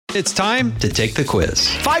It's time to take the quiz.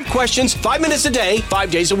 5 questions, 5 minutes a day,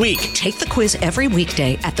 5 days a week. Take the quiz every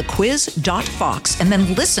weekday at thequiz.fox and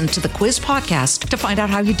then listen to the quiz podcast to find out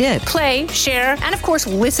how you did. Play, share, and of course,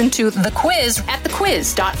 listen to The Quiz at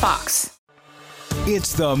thequiz.fox.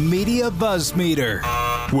 It's the Media Buzz Meter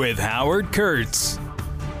with Howard Kurtz.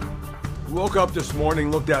 Woke up this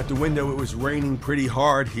morning, looked out the window. It was raining pretty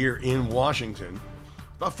hard here in Washington.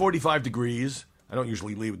 About 45 degrees. I don't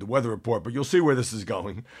usually leave with the weather report, but you'll see where this is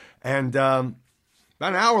going. And about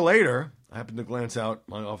an hour later, I happened to glance out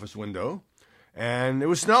my office window, and it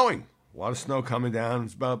was snowing. A lot of snow coming down.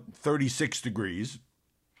 It's about 36 degrees.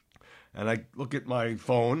 And I look at my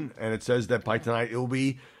phone, and it says that by tonight it will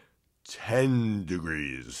be 10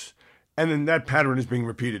 degrees. And then that pattern is being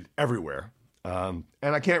repeated everywhere. And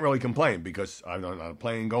I can't really complain because I'm on a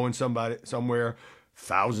plane going somewhere.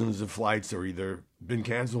 Thousands of flights are either been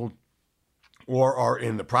canceled or are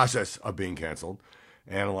in the process of being canceled.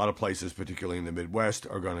 And a lot of places, particularly in the Midwest,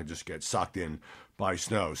 are going to just get socked in by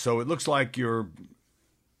snow. So it looks like your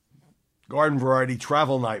garden variety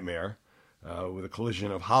travel nightmare with a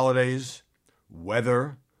collision of holidays,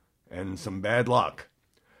 weather, and some bad luck.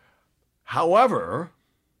 However,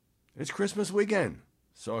 it's Christmas weekend,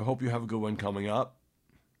 so I hope you have a good one coming up.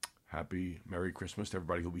 Happy Merry Christmas to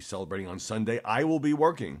everybody who'll be celebrating on Sunday. I will be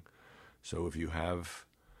working, so if you have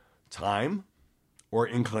time or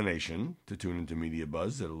inclination to tune into Media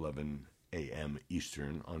Buzz at 11 a.m.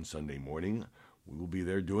 Eastern on Sunday morning, we will be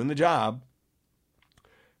there doing the job.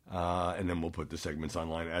 And then we'll put the segments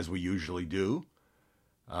online as we usually do.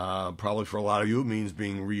 Probably for a lot of you, it means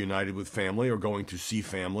being reunited with family or going to see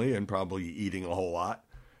family and probably eating a whole lot.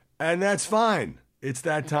 And that's fine. It's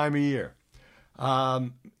that time of year.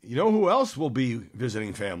 You know who else will be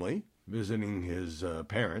visiting family, visiting his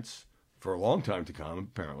parents for a long time to come,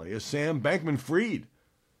 apparently, is Sam Bankman-Fried.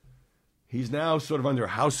 He's now sort of under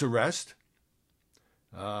house arrest.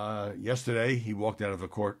 Yesterday, he walked out of a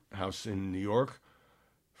courthouse in New York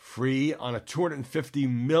free on a $250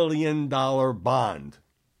 million bond.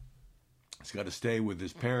 He's got to stay with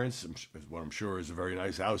his parents, what I'm sure is a very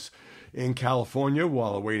nice house in California,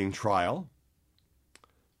 while awaiting trial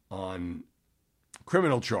on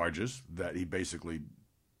criminal charges that he basically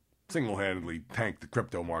single-handedly tanked the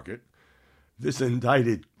crypto market. This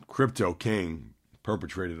indicted crypto king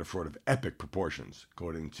perpetrated a fraud of epic proportions,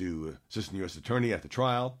 according to Assistant U.S. Attorney at the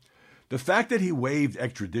trial. The fact that he waived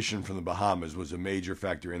extradition from the Bahamas was a major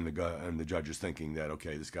factor in the judge's thinking that,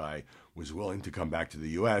 okay, this guy was willing to come back to the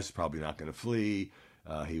U.S., probably not going to flee.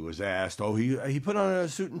 He was asked, he put on a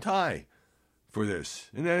suit and tie for this.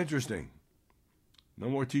 Isn't that interesting? No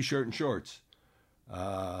more T-shirt and shorts.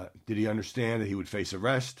 Did he understand that he would face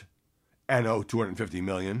arrest and owe $250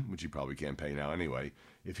 million, which he probably can't pay now anyway?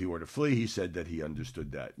 If he were to flee, he said that he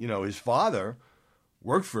understood that. You know, his father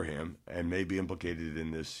worked for him and may be implicated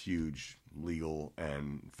in this huge legal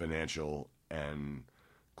and financial and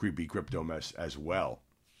creepy crypto mess as well.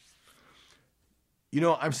 You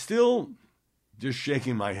know, I'm still just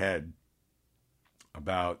shaking my head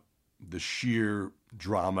about the sheer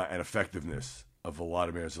drama and effectiveness of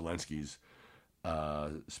Volodymyr Zelensky's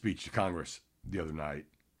speech to Congress the other night.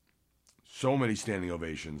 So many standing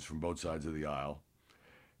ovations from both sides of the aisle.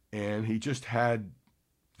 And he just had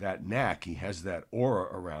that knack. He has that aura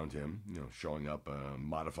around him, you know, showing up a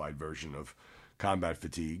modified version of combat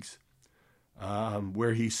fatigues,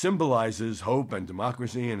 where he symbolizes hope and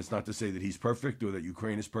democracy. And it's not to say that he's perfect or that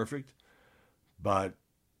Ukraine is perfect, but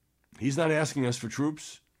he's not asking us for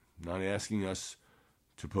troops, not asking us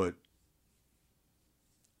to put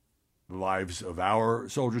the lives of our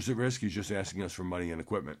soldiers at risk. He's just asking us for money and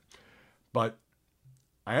equipment. But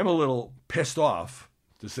I am a little pissed off,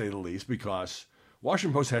 to say the least, because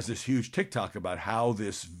Washington Post has this huge TikTok about how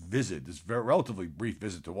this visit, this very relatively brief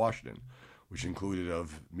visit to Washington, which included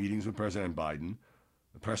of meetings with President Biden,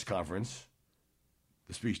 the press conference,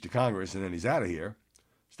 the speech to Congress, and then he's out of here,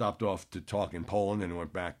 stopped off to talk in Poland and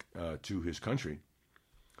went back to his country.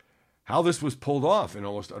 How this was pulled off in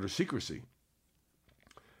almost utter secrecy.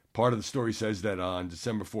 Part of the story says that on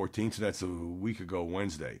December 14th, so that's a week ago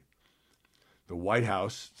Wednesday, the White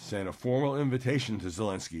House sent a formal invitation to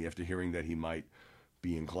Zelensky after hearing that he might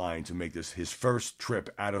be inclined to make this his first trip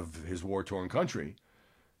out of his war-torn country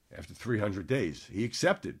after 300 days. He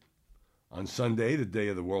accepted. On Sunday, the day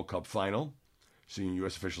of the World Cup final, senior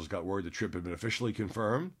U.S. officials got word the trip had been officially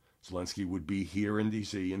confirmed. Zelensky would be here in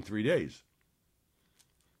D.C. in 3 days.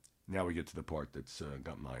 Now we get to the part that's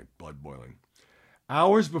got my blood boiling.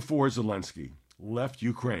 Hours before Zelensky left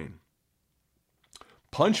Ukraine,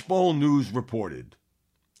 Punchbowl News reported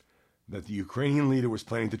that the Ukrainian leader was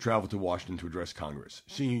planning to travel to Washington to address Congress.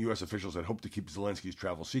 Senior U.S. officials had hoped to keep Zelensky's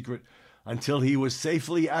travel secret until he was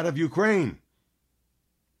safely out of Ukraine.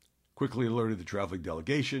 Quickly alerted the traveling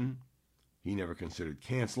delegation. He never considered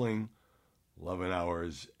canceling. 11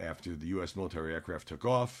 hours after the U.S. military aircraft took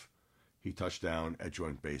off, he touched down at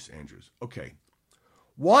Joint Base Andrews. Okay,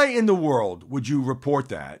 why in the world would you report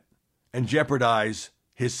that and jeopardize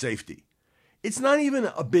his safety? It's not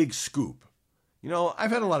even a big scoop. You know,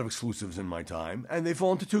 I've had a lot of exclusives in my time, and they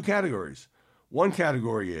fall into two categories. One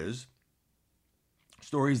category is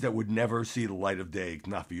stories that would never see the light of day,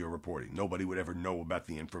 not for your reporting. Nobody would ever know about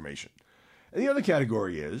the information. And the other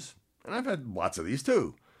category is, and I've had lots of these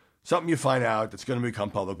too, something you find out that's going to become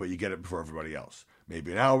public, but you get it before everybody else.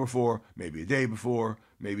 Maybe an hour before, maybe a day before,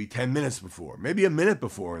 maybe 10 minutes before, maybe a minute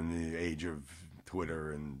before in the age of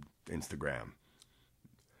Twitter and Instagram.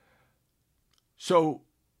 So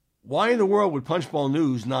why in the world would Punchbowl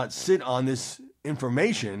News not sit on this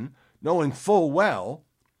information knowing full well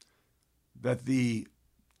that the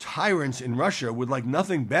tyrants in Russia would like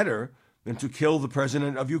nothing better than to kill the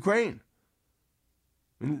president of Ukraine?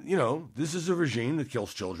 And, you know, this is a regime that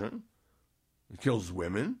kills children, it kills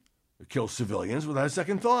women, it kills civilians without a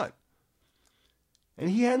second thought.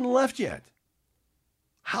 And he hadn't left yet.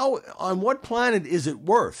 How, on what planet is it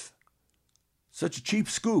worth such a cheap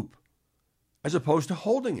scoop as opposed to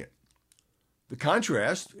holding it? The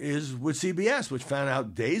contrast is with CBS, which found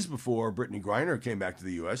out days before Brittany Griner came back to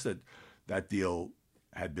the U.S. that that deal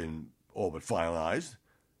had been all but finalized,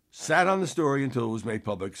 sat on the story until it was made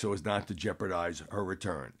public so as not to jeopardize her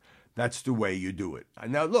return. That's the way you do it.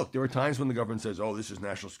 Now, look, there are times when the government says, oh, this is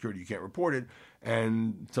national security, you can't report it,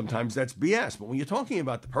 and sometimes that's BS. But when you're talking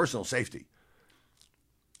about the personal safety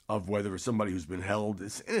of whether it's somebody who's been held, in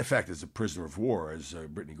effect, as a prisoner of war, as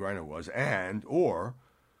Brittany Griner was, and or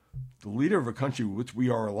the leader of a country with which we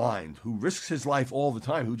are aligned, who risks his life all the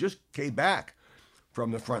time, who just came back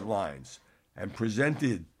from the front lines and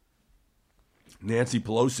presented Nancy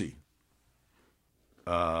Pelosi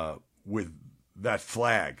with that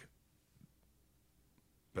flag,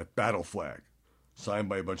 that battle flag, signed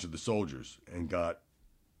by a bunch of the soldiers, and got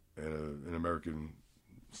an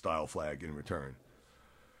American-style flag in return.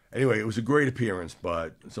 Anyway, it was a great appearance,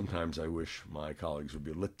 but sometimes I wish my colleagues would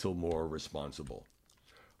be a little more responsible.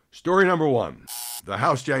 Story number one. The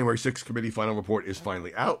House January 6th committee final report is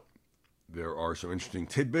finally out. There are some interesting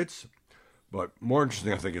tidbits, but more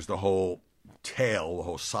interesting, I think, is the whole tale, the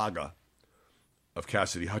whole saga of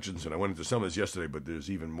Cassidy Hutchinson. I went into some of this yesterday, but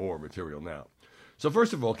there's even more material now. So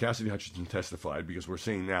first of all, Cassidy Hutchinson testified, because we're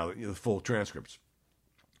seeing now the full transcripts,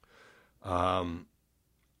 that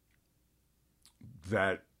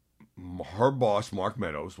her boss, Mark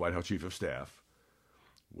Meadows, White House Chief of Staff,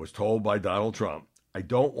 was told by Donald Trump, I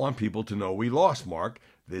don't want people to know we lost, Mark.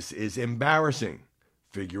 This is embarrassing.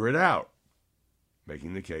 Figure it out.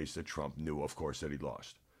 Making the case that Trump knew, of course, that he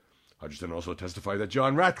lost. Hutchinson also testified that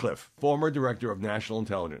John Ratcliffe, former director of national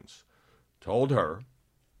intelligence, told her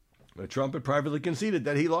that Trump had privately conceded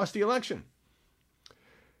that he lost the election.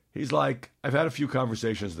 He's like, I've had a few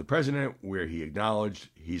conversations with the president where he acknowledged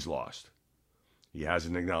he's lost. He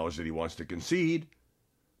hasn't acknowledged that he wants to concede,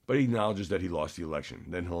 but he acknowledges that he lost the election.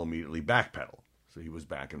 Then he'll immediately backpedal. So he was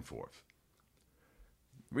back and forth.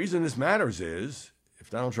 The reason this matters is, if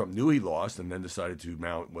Donald Trump knew he lost and then decided to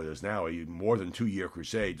mount what is now a more than 2-year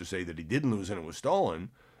crusade to say that he didn't lose and it was stolen,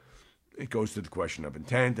 it goes to the question of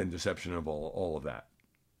intent and deception of all of that.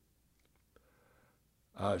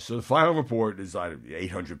 So the final report is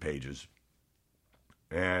 800 pages.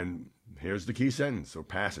 And here's the key sentence or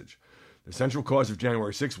passage. The central cause of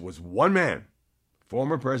January 6th was one man,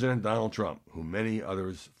 former President Donald Trump, whom many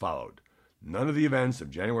others followed. None of the events of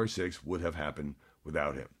January 6th would have happened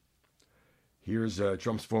without him. Here's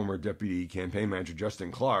Trump's former deputy campaign manager,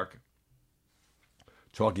 Justin Clark,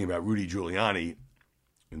 talking about Rudy Giuliani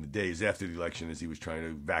in the days after the election as he was trying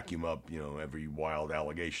to vacuum up, every wild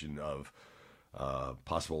allegation of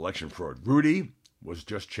possible election fraud. Rudy was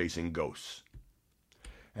just chasing ghosts.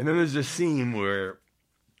 And then there's a scene where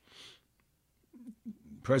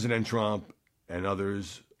President Trump and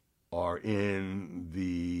others are in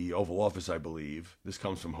the Oval Office, I believe. This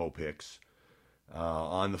comes from Hope Hicks.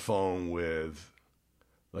 On the phone with,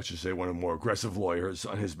 let's just say, one of the more aggressive lawyers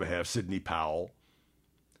on his behalf, Sidney Powell.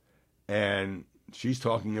 And she's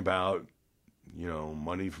talking about,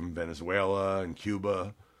 money from Venezuela and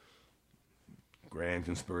Cuba, grand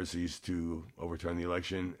conspiracies to overturn the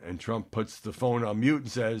election. And Trump puts the phone on mute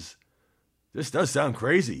and says, this does sound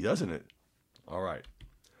crazy, doesn't it? All right.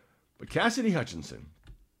 But Cassidy Hutchinson,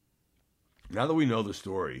 now that we know the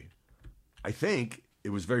story, I think it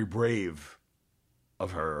was very brave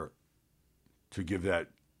of her to give that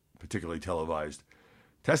particularly televised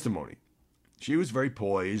testimony. She was very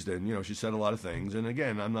poised, and, she said a lot of things. And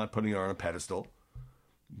again, I'm not putting her on a pedestal,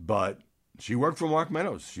 but she worked for Mark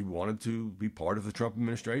Meadows. She wanted to be part of the Trump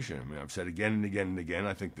administration. I mean, I've said again and again and again,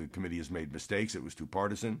 I think the committee has made mistakes. It was too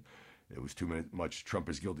partisan. It was too much Trump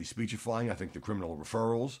is guilty speechifying. I think the criminal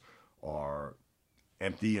referrals are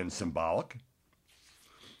empty and symbolic.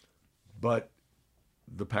 But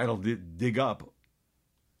the panel did dig up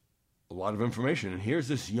a lot of information. And here's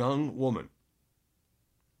this young woman.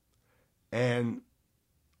 And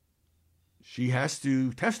she has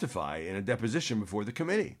to testify in a deposition before the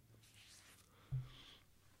committee.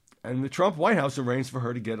 And the Trump White House arranged for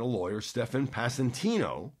her to get a lawyer, Stefan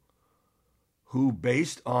Passantino, who,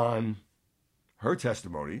 based on her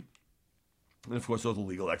testimony, and of course all the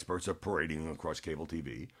legal experts are parading across cable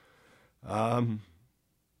TV,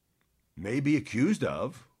 may be accused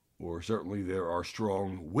of, or certainly there are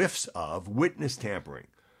strong whiffs of, witness tampering.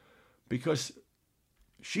 Because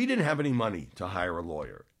she didn't have any money to hire a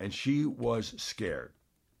lawyer, and she was scared.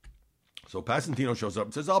 So Passantino shows up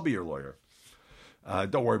and says, I'll be your lawyer.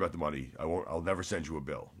 Don't worry about the money. I'll never send you a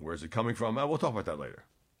bill. Where's it coming from? We'll talk about that later.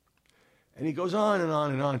 And he goes on and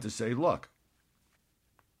on and on to say, look,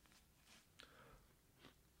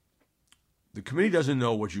 the committee doesn't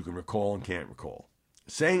know what you can recall and can't recall.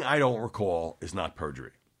 Saying I don't recall is not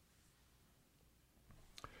perjury.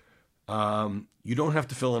 You don't have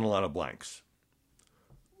to fill in a lot of blanks.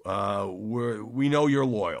 We know you're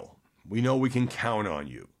loyal. We know we can count on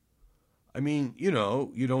you. I mean, you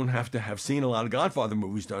don't have to have seen a lot of Godfather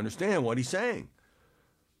movies to understand what he's saying.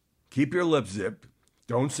 Keep your lips zipped.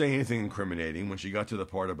 Don't say anything incriminating. When she got to the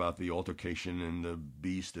part about the altercation and the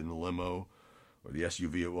beast in the limo, or the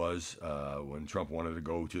SUV it was, when Trump wanted to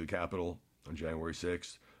go to the Capitol on January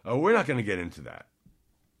 6th, we're not going to get into that.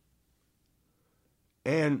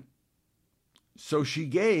 And so she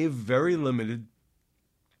gave very limited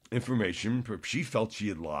information. She felt she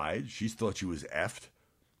had lied. She thought she was effed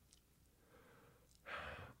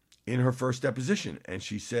in her first deposition. And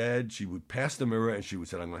she said she would pass the mirror and she would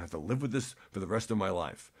say, I'm going to have to live with this for the rest of my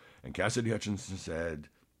life. And Cassidy Hutchinson said,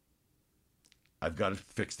 I've got to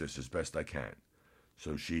fix this as best I can.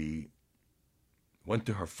 So she went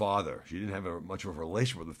to her father. She didn't have much of a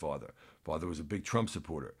relation with the father. Father was a big Trump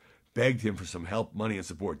supporter. Begged him for some help, money, and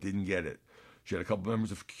support. Didn't get it. She had a couple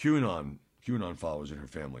members of QAnon followers in her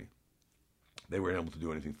family. They weren't able to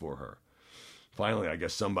do anything for her. Finally, I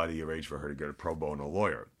guess somebody arranged for her to get a pro bono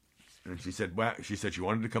lawyer. And she said she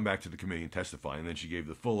wanted to come back to the committee and testify. And then she gave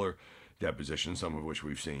the fuller deposition, some of which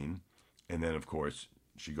we've seen. And then, of course,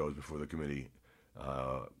 she goes before the committee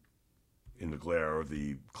in the glare of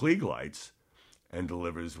the Klieg lights and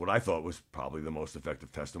delivers what I thought was probably the most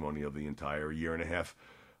effective testimony of the entire year and a half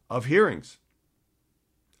of hearings.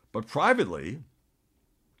 But privately,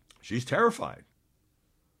 she's terrified.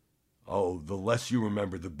 Oh, the less you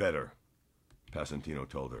remember, the better, Passantino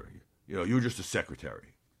told her. You're just a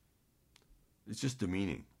secretary. It's just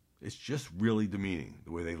demeaning. It's just really demeaning,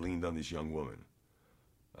 the way they leaned on this young woman.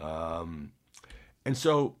 And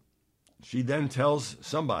so she then tells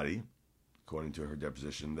somebody, according to her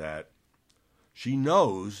deposition, that she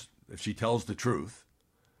knows if she tells the truth,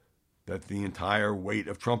 that the entire weight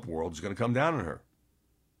of Trump world is going to come down on her.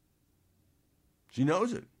 She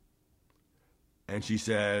knows it. And she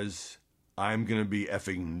says, I'm going to be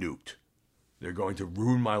effing nuked. They're going to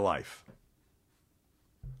ruin my life.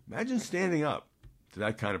 Imagine standing up to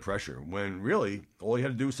that kind of pressure when really all you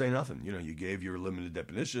had to do was say nothing. You gave your limited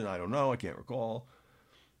definition. I don't know. I can't recall.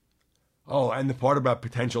 Oh, and the part about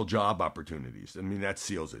potential job opportunities. I mean, that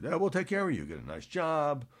seals it. Yeah, we'll take care of you. Get a nice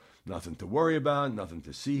job. Nothing to worry about. Nothing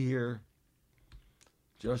to see here.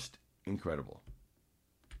 Just incredible.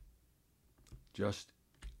 Just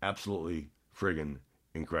absolutely friggin'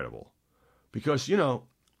 incredible. Because, the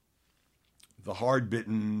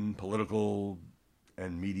hard-bitten political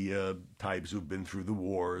and media types who've been through the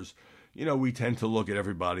wars, we tend to look at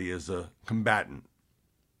everybody as a combatant.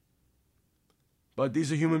 But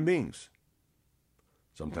these are human beings.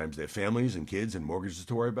 Sometimes they have families and kids and mortgages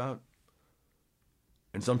to worry about.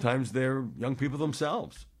 And sometimes they're young people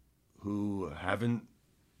themselves who haven't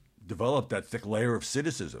developed that thick layer of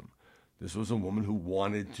cynicism. This was a woman who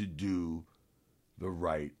wanted to do the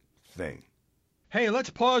right thing. Hey, let's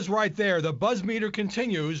pause right there. The Buzz Meter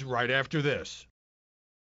continues right after this.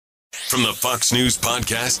 From the Fox News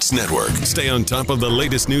Podcasts Network. Stay on top of the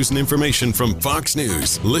latest news and information from Fox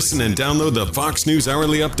News. Listen and download the Fox News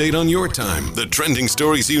Hourly Update on your time. The trending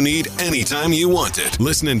stories you need anytime you want it.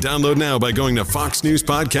 Listen and download now by going to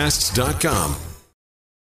foxnewspodcasts.com.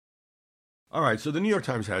 All right, so the New York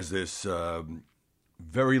Times has this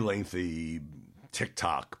very lengthy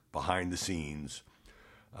TikTok behind the scenes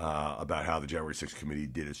about how the January 6th committee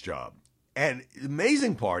did its job. And the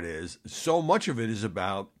amazing part is, so much of it is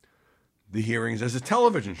about the hearings as a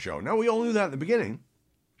television show. Now, we all knew that in the beginning,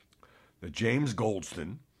 that James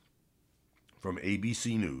Goldston from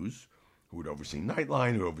ABC News, who had overseen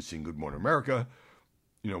Nightline, who had overseen Good Morning America,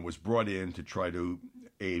 was brought in to try to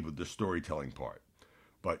aid with the storytelling part.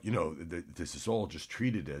 But, this is all just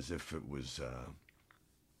treated as if it was,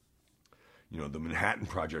 the Manhattan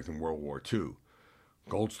Project in World War II.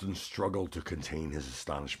 Goldston struggled to contain his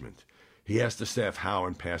astonishment. He asked the staff how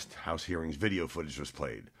in past House hearings video footage was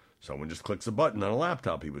played. Someone just clicks a button on a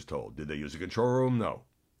laptop, he was told. Did they use a control room? No.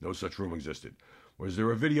 No such room existed. Was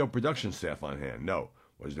there a video production staff on hand? No.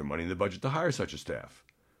 Was there money in the budget to hire such a staff?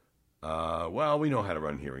 Well, we know how to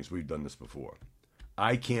run hearings. We've done this before.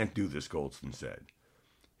 I can't do this, Goldston said.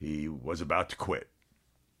 He was about to quit.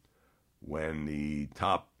 When the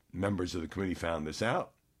top members of the committee found this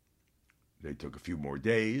out, they took a few more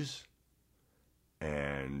days,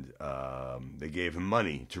 and they gave him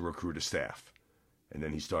money to recruit a staff. And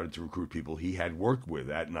then he started to recruit people he had worked with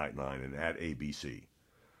at Nightline and at ABC.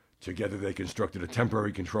 Together they constructed a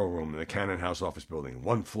temporary control room in the Cannon House office building,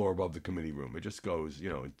 1 floor above the committee room. It just goes,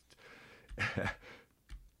 you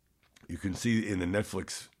can see in the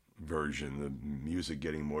Netflix version the music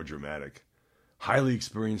getting more dramatic. Highly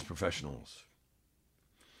experienced professionals.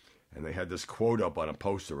 And they had this quote up on a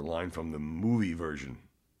poster, a line from the movie version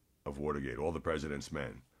of Watergate, All the President's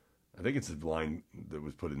Men. I think it's a line that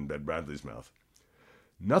was put in Ed Bradley's mouth.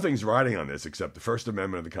 Nothing's riding on this except the First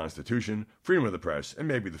Amendment of the Constitution, freedom of the press, and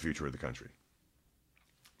maybe the future of the country.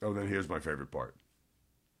 Oh, then here's my favorite part.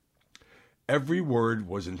 Every word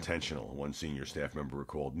was intentional, one senior staff member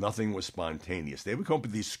recalled. Nothing was spontaneous. They would come up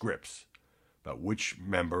with these scripts about which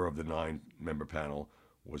member of the 9-member panel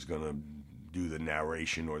was going to do the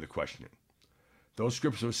narration or the questioning. Those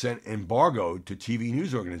scripts were sent embargoed to TV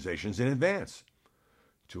news organizations in advance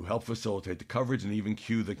to help facilitate the coverage and even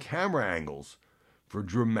cue the camera angles for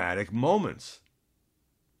dramatic moments.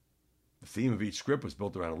 The theme of each script was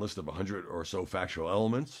built around a list of 100 or so factual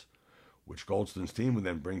elements, which Goldston's team would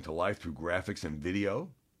then bring to life through graphics and video.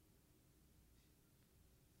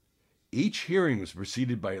 Each hearing was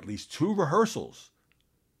preceded by at least 2 rehearsals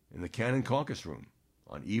in the Cannon caucus room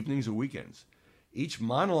on evenings or weekends. Each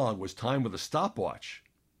monologue was timed with a stopwatch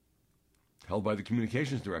held by the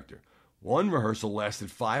communications director. One rehearsal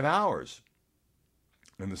lasted 5 hours,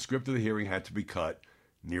 and the script of the hearing had to be cut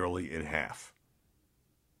nearly in half.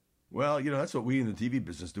 Well, that's what we in the TV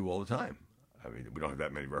business do all the time. I mean, we don't have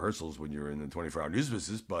that many rehearsals when you're in the 24-hour news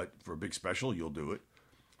business, but for a big special, you'll do it.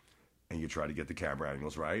 And you try to get the camera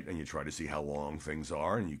angles right, and you try to see how long things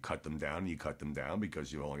are, and you cut them down,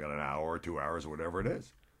 because you only got an hour or 2 hours or whatever it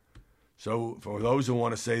is. So for those who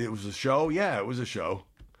want to say it was a show, yeah, it was a show.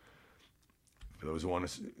 For those who want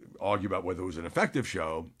to argue about whether it was an effective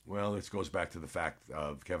show, well, this goes back to the fact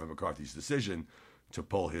of Kevin McCarthy's decision to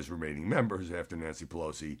pull his remaining members after Nancy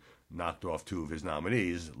Pelosi knocked off 2 of his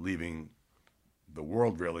nominees, leaving the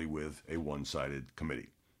world really with a one-sided committee.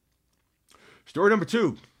 Story number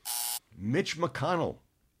 2, Mitch McConnell,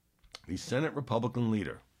 the Senate Republican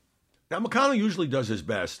leader. Now, McConnell usually does his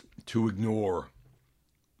best to ignore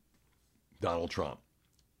Donald Trump.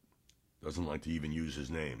 Doesn't like to even use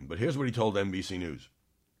his name. But here's what he told NBC News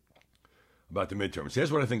about the midterms.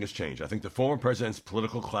 Here's what I think has changed. I think the former president's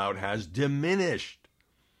political clout has diminished.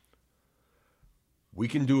 We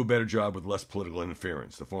can do a better job with less political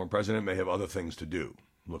interference. The former president may have other things to do.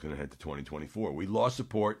 Looking ahead to 2024, we lost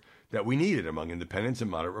support that we needed among independents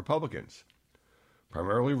and moderate Republicans,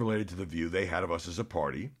 primarily related to the view they had of us as a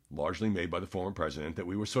party, largely made by the former president, that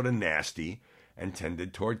we were sort of nasty and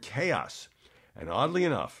tended toward chaos. And oddly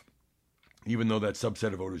enough, even though that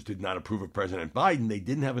subset of voters did not approve of President Biden, they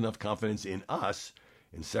didn't have enough confidence in us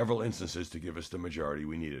in several instances to give us the majority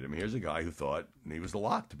we needed. I mean, here's a guy who thought he was the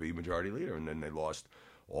lock to be majority leader, and then they lost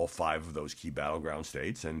all 5 of those key battleground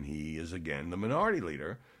states, and he is again the minority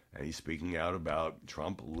leader, and he's speaking out about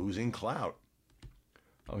Trump losing clout.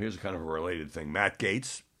 Oh, here's a kind of a related thing. Matt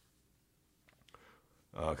Gaetz,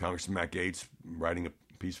 Congressman Matt Gaetz, writing a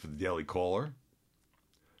piece for the Daily Caller,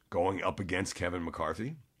 going up against Kevin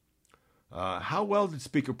McCarthy. How well did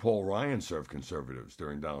Speaker Paul Ryan serve conservatives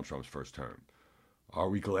during Donald Trump's first term? Are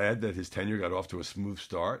we glad that his tenure got off to a smooth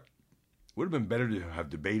start? Would have been better to have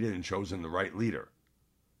debated and chosen the right leader.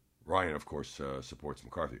 Ryan, of course, supports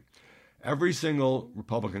McCarthy. Every single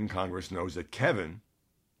Republican in Congress knows that Kevin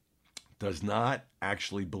does not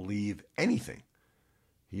actually believe anything.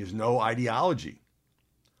 He has no ideology.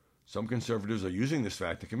 Some conservatives are using this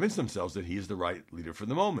fact to convince themselves that he is the right leader for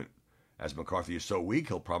the moment. As McCarthy is so weak,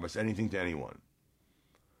 he'll promise anything to anyone.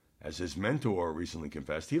 As his mentor recently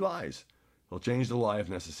confessed, he lies. He'll change the lie if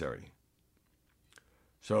necessary.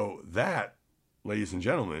 So that, ladies and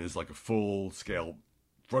gentlemen, is like a full-scale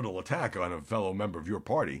frontal attack on a fellow member of your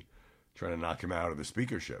party, trying to knock him out of the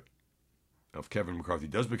speakership. Now, if Kevin McCarthy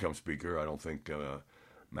does become speaker, I don't think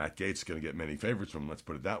Matt Gaetz is going to get many favorites from him, let's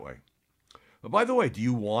put it that way. But by the way, do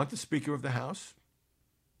you want the Speaker of the House,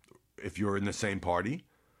 if you're in the same party,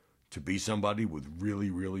 to be somebody with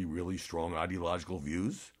really, really, really strong ideological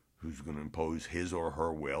views, who's going to impose his or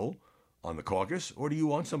her will on the caucus? Or do you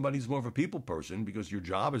want somebody who's more of a people person, because your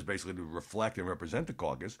job is basically to reflect and represent the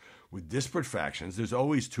caucus with disparate factions? There's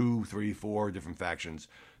always 2, 3, 4 different factions,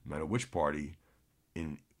 no matter which party,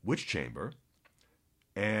 in which chamber.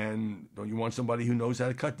 And don't you want somebody who knows how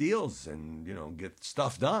to cut deals and, get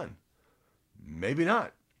stuff done? Maybe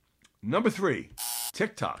not. Number 3,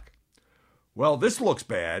 TikTok. Well, this looks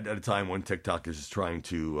bad at a time when TikTok is trying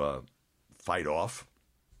to fight off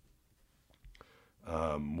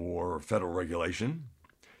more federal regulation.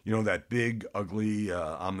 That big, ugly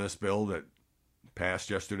omnibus bill that passed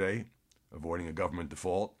yesterday, avoiding a government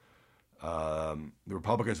default. The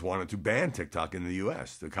Republicans wanted to ban TikTok in the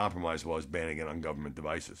U.S. The compromise was banning it on government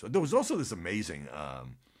devices. There was also this amazing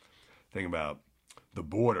thing about the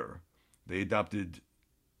border. They adopted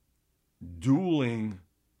dueling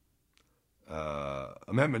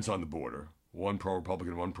amendments on the border, one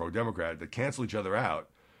pro-Republican, one pro-Democrat, that cancel each other out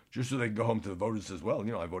just so they can go home to the voters as well.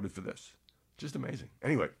 I voted for this. Just amazing.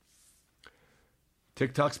 Anyway,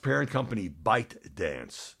 TikTok's parent company,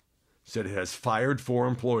 ByteDance, said it has fired 4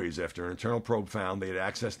 employees after an internal probe found they had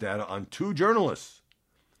access data on 2 journalists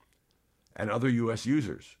and other U.S.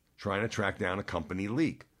 users trying to track down a company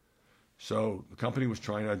leak. So the company was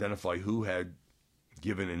trying to identify who had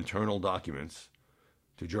given internal documents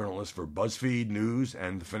to journalists for BuzzFeed News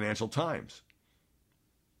and the Financial Times.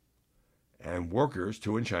 And workers,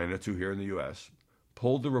 2 in China, 2 here in the U.S.,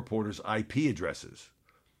 pulled the reporters' IP addresses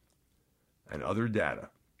and other data,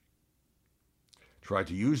 tried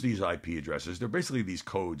to use these IP addresses. They're basically these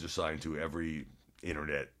codes assigned to every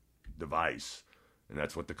internet device, and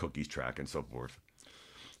that's what the cookies track and so forth,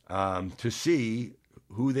 to see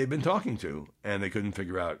who they've been talking to, and they couldn't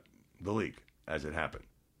figure out the leak as it happened.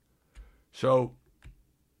 So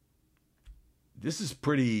this is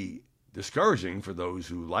pretty discouraging for those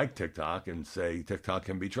who like TikTok and say TikTok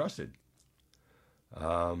can be trusted.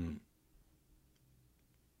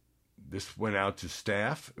 This went out to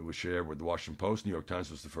staff. It was shared with the Washington Post. New York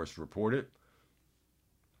Times was the first to report it.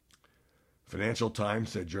 Financial Times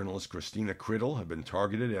said journalist Christina Criddle had been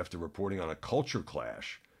targeted after reporting on a culture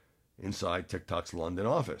clash inside TikTok's London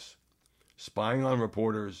office. Spying on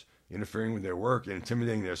reporters, interfering with their work, and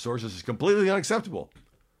intimidating their sources is completely unacceptable,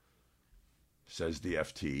 says the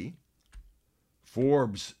FT.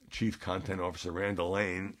 Forbes chief content officer Randall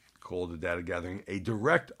Lane called the data gathering a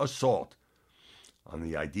direct assault on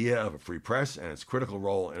the idea of a free press and its critical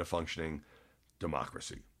role in a functioning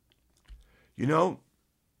democracy. It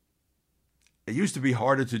used to be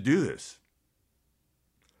harder to do this.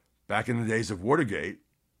 Back in the days of Watergate,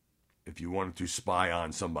 if you wanted to spy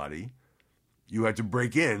on somebody, you had to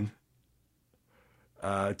break in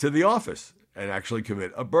to the office and actually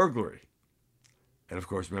commit a burglary. And of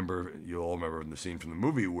course, you all remember the scene from the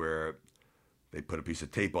movie where they put a piece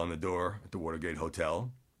of tape on the door at the Watergate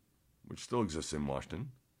Hotel, which still exists in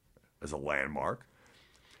Washington as a landmark.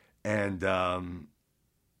 And the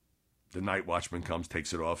night watchman comes,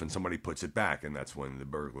 takes it off, and somebody puts it back. And that's when the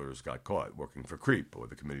burglars got caught working for CREEP, or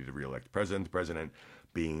the Committee to Re-elect the president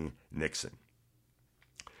being Nixon.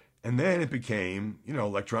 And then it became,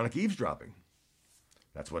 electronic eavesdropping.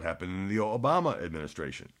 That's what happened in the Obama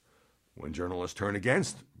administration, when journalists turned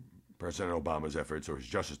against President Obama's efforts, or his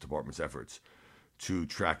Justice Department's efforts, to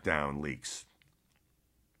track down leaks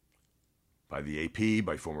by the AP,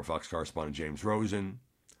 by former Fox correspondent James Rosen.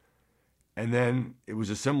 And then it was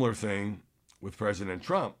a similar thing with President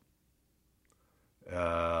Trump.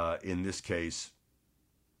 In this case,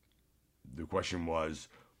 the question was,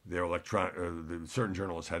 certain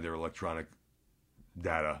journalists had their electronic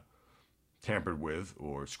data tampered with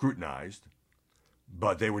or scrutinized,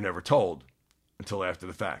 but they were never told until after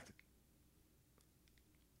the fact.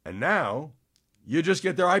 And now, you just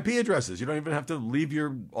get their IP addresses. You don't even have to leave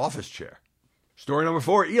your office chair. Story number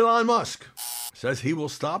 4, Elon Musk says he will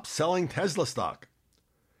stop selling Tesla stock.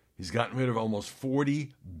 He's gotten rid of almost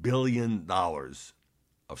 $40 billion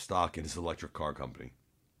of stock in his electric car company,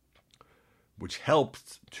 which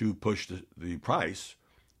helped to push the price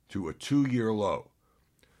to a 2-year low.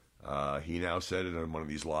 He now said it on one of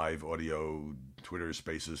these live audio Twitter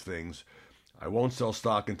Spaces things. I won't sell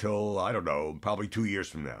stock until, I don't know, probably 2 years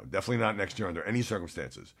from now. Definitely not next year under any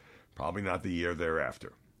circumstances. Probably not the year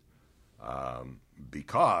thereafter.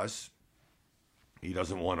 Because he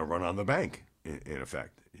doesn't want to run on the bank, in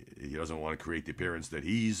effect. He doesn't want to create the appearance that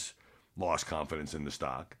he's lost confidence in the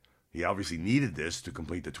stock. He obviously needed this to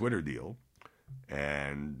complete the Twitter deal,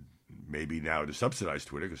 and maybe now to subsidize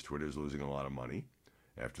Twitter, because Twitter is losing a lot of money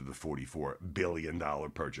after the $44 billion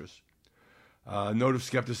purchase. Note of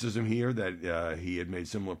skepticism here that he had made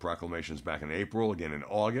similar proclamations back in April, again in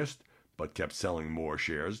August, but kept selling more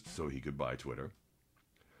shares so he could buy Twitter.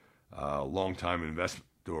 Longtime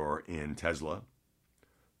investor in Tesla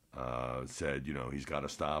said, he's got to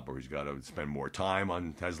stop, or he's got to spend more time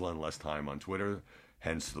on Tesla and less time on Twitter.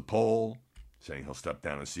 Hence the poll saying he'll step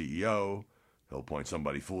down as CEO. He'll appoint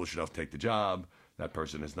somebody foolish enough to take the job. That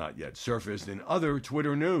person has not yet surfaced. In other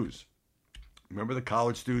Twitter news, remember the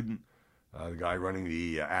college student, the guy running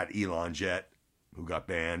the @ElonJet, who got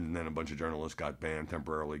banned, and then a bunch of journalists got banned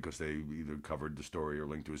temporarily because they either covered the story or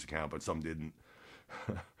linked to his account, but some didn't.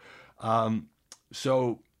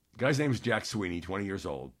 So the guy's name is Jack Sweeney, 20 years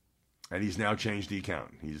old, and he's now changed the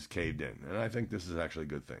account. He's caved in, and I think this is actually a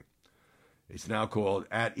good thing. It's now called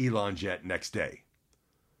 @ElonJet Next Day.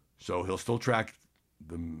 So he'll still track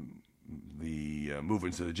the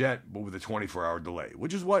movements of the jet, but with a 24-hour delay,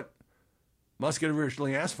 which is what Musk had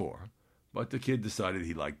originally asked for. But the kid decided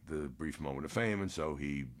he liked the brief moment of fame, and so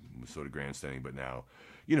he was sort of grandstanding. But now,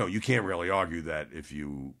 you can't really argue that if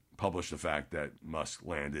you publish the fact that Musk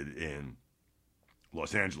landed in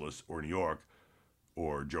Los Angeles or New York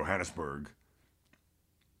or Johannesburg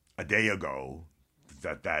a day ago,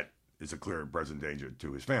 that is a clear and present danger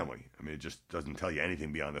to his family. I mean, it just doesn't tell you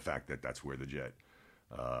anything beyond the fact that that's where the jet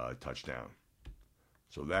touched down.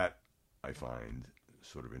 So that I find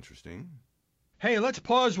sort of interesting. Hey, let's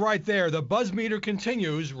pause right there. The buzz meter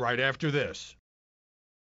continues right after this.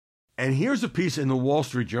 And here's a piece in the Wall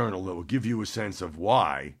Street Journal that will give you a sense of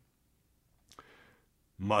why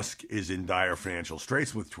Musk is in dire financial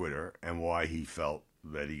straits with Twitter and why he felt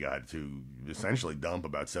that he got to essentially dump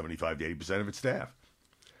about 75 to 80% of its staff.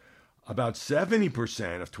 About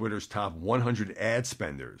 70% of Twitter's top 100 ad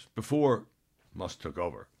spenders before Musk took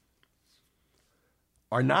over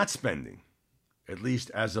are not spending, at least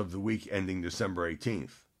as of the week ending December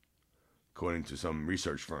 18th, according to some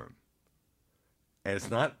research firm. And it's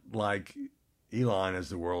not like Elon, as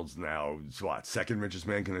the world's now, second richest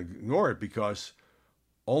man, can ignore it, because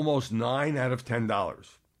almost $9 out of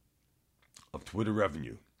 $10 of Twitter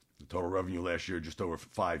revenue, the total revenue last year, just over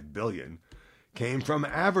 $5 billion, came from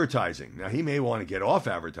advertising. Now, he may want to get off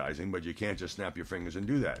advertising, but you can't just snap your fingers and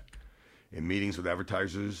do that. In meetings with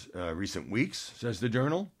advertisers recent weeks, says the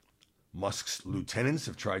Journal, Musk's lieutenants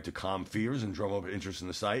have tried to calm fears and drum up interest in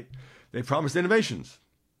the site. They promised innovations,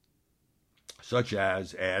 such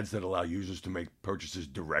as ads that allow users to make purchases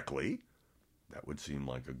directly. That would seem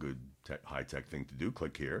like a good high-tech thing to do.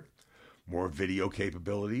 Click here. More video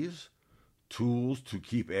capabilities, tools to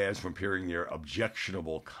keep ads from appearing near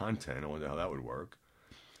objectionable content. I wonder how that would work.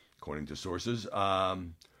 According to sources,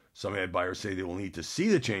 some ad buyers say they will need to see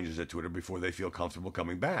the changes at Twitter before they feel comfortable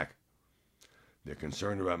coming back. They're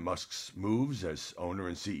concerned about Musk's moves as owner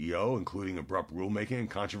and CEO, including abrupt rulemaking and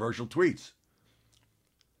controversial tweets.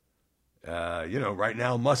 Right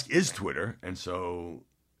now Musk is Twitter, and so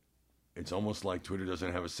it's almost like Twitter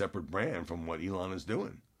doesn't have a separate brand from what Elon is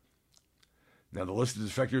doing. Now, the list of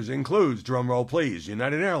defectors includes, drumroll please,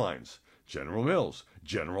 United Airlines, General Mills,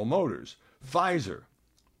 General Motors, Pfizer.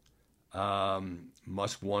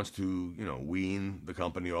 Musk wants to, wean the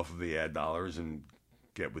company off of the ad dollars and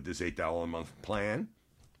get with this $8 a month plan.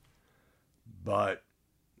 But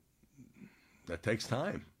that takes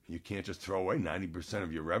time. You can't just throw away 90%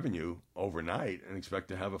 of your revenue overnight and expect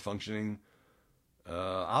to have a functioning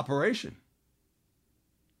operation.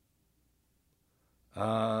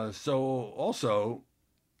 So also,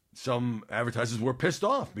 some advertisers were pissed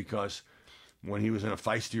off because when he was in a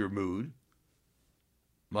feistier mood,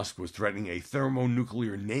 Musk was threatening a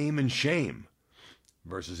thermonuclear name and shame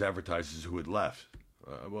versus advertisers who had left.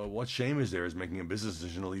 Well, what shame is there is making a business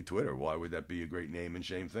decision to leave Twitter? Why would that be a great name and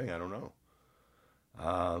shame thing? I don't know.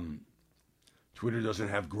 Twitter doesn't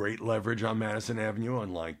have great leverage on Madison Avenue,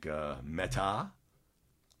 unlike Meta.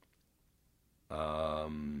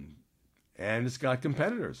 And it's got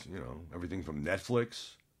competitors, everything from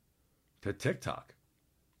Netflix to TikTok.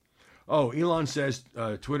 Oh, Elon says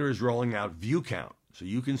Twitter is rolling out view count, so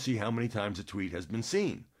you can see how many times a tweet has been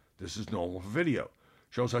seen. This is normal for video.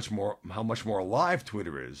 Shows how much more alive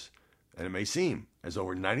Twitter is, and it may seem, as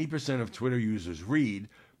over 90% of Twitter users read,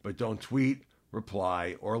 but don't tweet,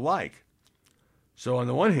 reply, or like. So on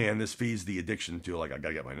the one hand, this feeds the addiction to, like, I got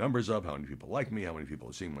to get my numbers up, how many people like me, how many people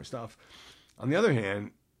are seeing my stuff. On the other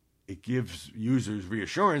hand, it gives users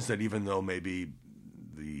reassurance that even though maybe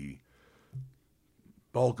the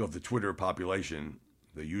bulk of the Twitter population,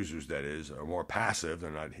 the users that is, are more passive,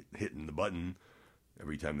 they're not hitting the button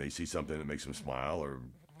every time they see something that makes them smile or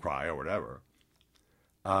cry or whatever,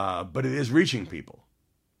 but it is reaching people.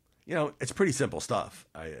 You know, it's pretty simple stuff.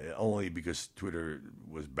 Only because Twitter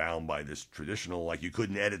was bound by this traditional, like, you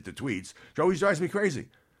couldn't edit the tweets, which always drives me crazy.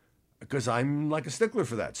 Because I'm like a stickler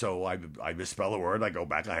for that. So I misspell a word, I go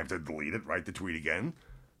back, I have to delete it, write the tweet again.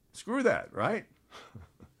 Screw that, right?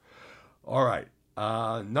 All right.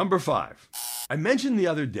 Number 5. I mentioned the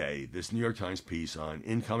other day this New York Times piece on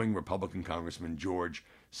incoming Republican Congressman George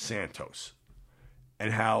Santos,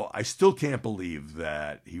 and how I still can't believe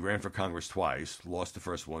that he ran for Congress twice, lost the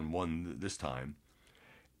first one, won this time,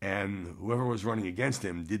 and whoever was running against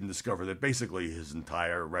him didn't discover that basically his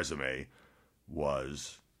entire resume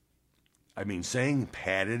was, I mean, saying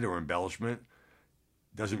padded or embellishment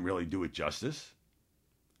doesn't really do it justice,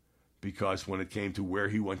 because when it came to where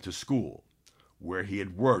he went to school, where he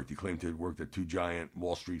had worked, he claimed to have worked at 2 giant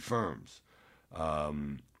Wall Street firms, a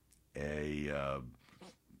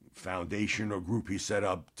foundation or group he set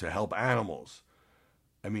up to help animals.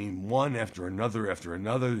 I mean, one after another.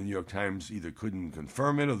 The New York Times either couldn't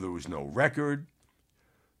confirm it or there was no record.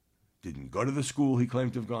 Didn't go to the school he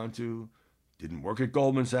claimed to have gone to. Didn't work at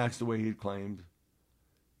Goldman Sachs the way he had claimed.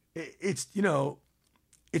 It's 2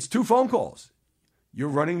 phone calls. You're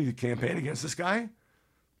running the campaign against this guy.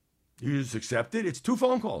 You just accept it. It's 2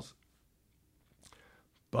 phone calls.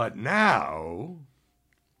 But now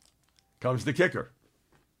comes the kicker.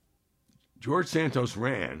 George Santos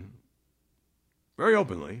ran very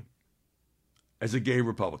openly as a gay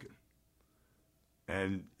Republican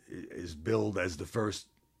and is billed as the first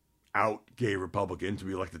out gay Republican to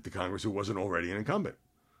be elected to Congress who wasn't already an incumbent.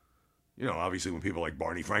 You know, obviously when people like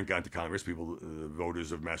Barney Frank got to Congress,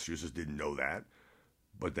 voters of Massachusetts didn't know that.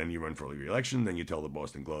 But then you run for re-election, then you tell the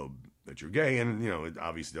Boston Globe that you're gay, and, you know, it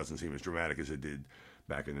obviously doesn't seem as dramatic as it did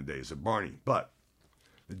back in the days of Barney. But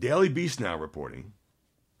the Daily Beast now reporting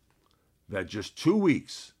that just 2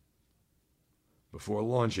 weeks before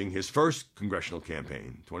launching his first congressional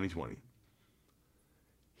campaign, 2020,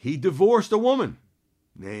 he divorced a woman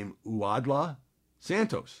named Uadla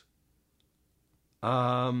Santos.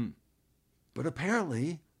 But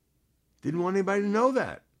apparently didn't want anybody to know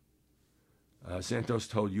that. Santos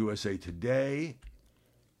told USA Today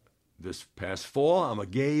this past fall, I'm a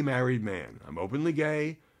gay married man. I'm openly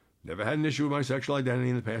gay, never had an issue with my sexual identity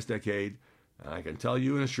in the past decade. And I can tell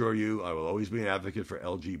you and assure you, I will always be an advocate for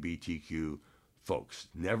LGBTQ folks.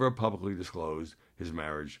 Never publicly disclosed his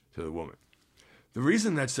marriage to the woman. The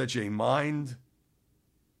reason that's such a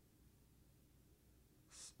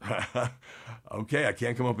okay, I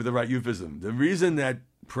can't come up with the right euphemism. The reason that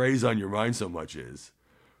preys on your mind so much is,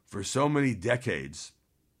 for so many decades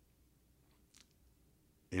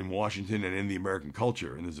in Washington and in the American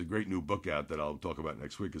culture, and there's a great new book out that I'll talk about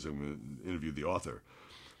next week because I'm going to interview the author.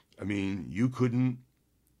 I mean, you couldn't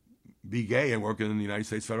be gay and work in the United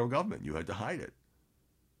States federal government. You had to hide it.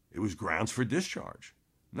 It was grounds for discharge.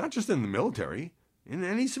 Not just in the military, in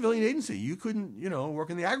any civilian agency. You couldn't, work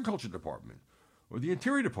in the agriculture department or the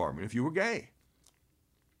interior department if you were gay.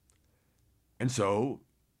 And so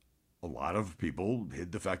a lot of people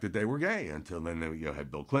hid the fact that they were gay until then they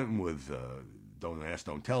had Bill Clinton with Don't Ask,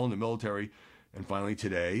 Don't Tell in the military. And finally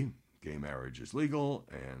today, gay marriage is legal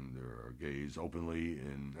and there are gays openly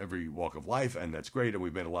in every walk of life, and that's great, and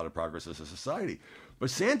we've made a lot of progress as a society. But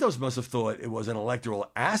Santos must have thought it was an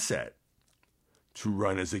electoral asset to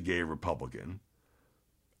run as a gay Republican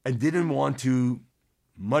and didn't want to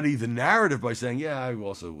muddy the narrative by saying, yeah, I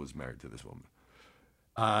also was married to this woman.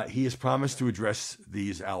 He has promised to address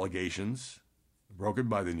these allegations broken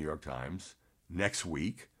by the New York Times next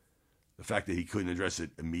week. The fact that he couldn't address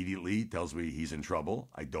it immediately tells me he's in trouble.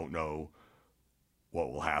 I don't know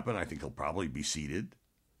what will happen. I think he'll probably be seated.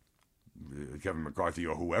 Kevin McCarthy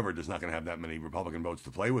or whoever is not going to have that many Republican votes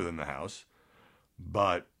to play with in the House.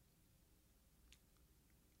 But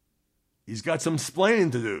he's got some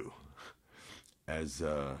splaining to do. As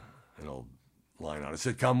an old line on a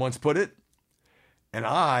sitcom once put it. And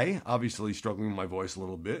I, obviously struggling with my voice a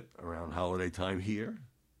little bit around holiday time here,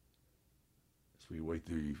 as we wait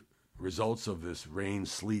the results of this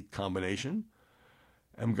rain-sleet combination,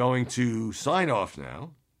 I'm going to sign off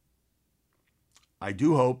now. I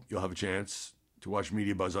do hope you'll have a chance to watch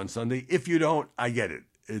Media Buzz on Sunday. If you don't, I get it.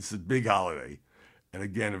 It's a big holiday. And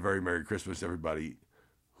again, a very Merry Christmas to everybody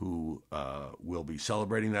who will be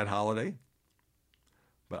celebrating that holiday.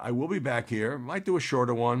 But I will be back here. Might do a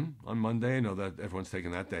shorter one on Monday. I know that everyone's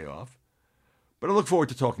taking that day off. But I look forward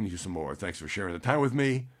to talking to you some more. Thanks for sharing the time with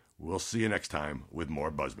me. We'll see you next time with more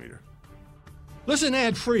BuzzMeter. Listen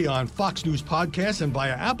ad-free on Fox News Podcasts and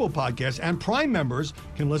via Apple Podcasts, and Prime members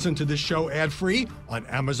can listen to this show ad-free on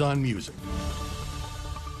Amazon Music.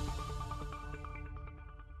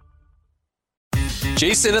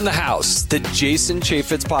 Jason in the House, the Jason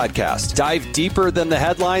Chaffetz Podcast. Dive deeper than the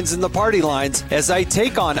headlines and the party lines as I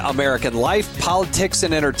take on American life, politics,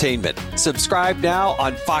 and entertainment. Subscribe now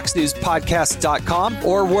on FoxNewsPodcast.com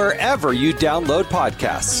or wherever you download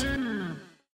podcasts.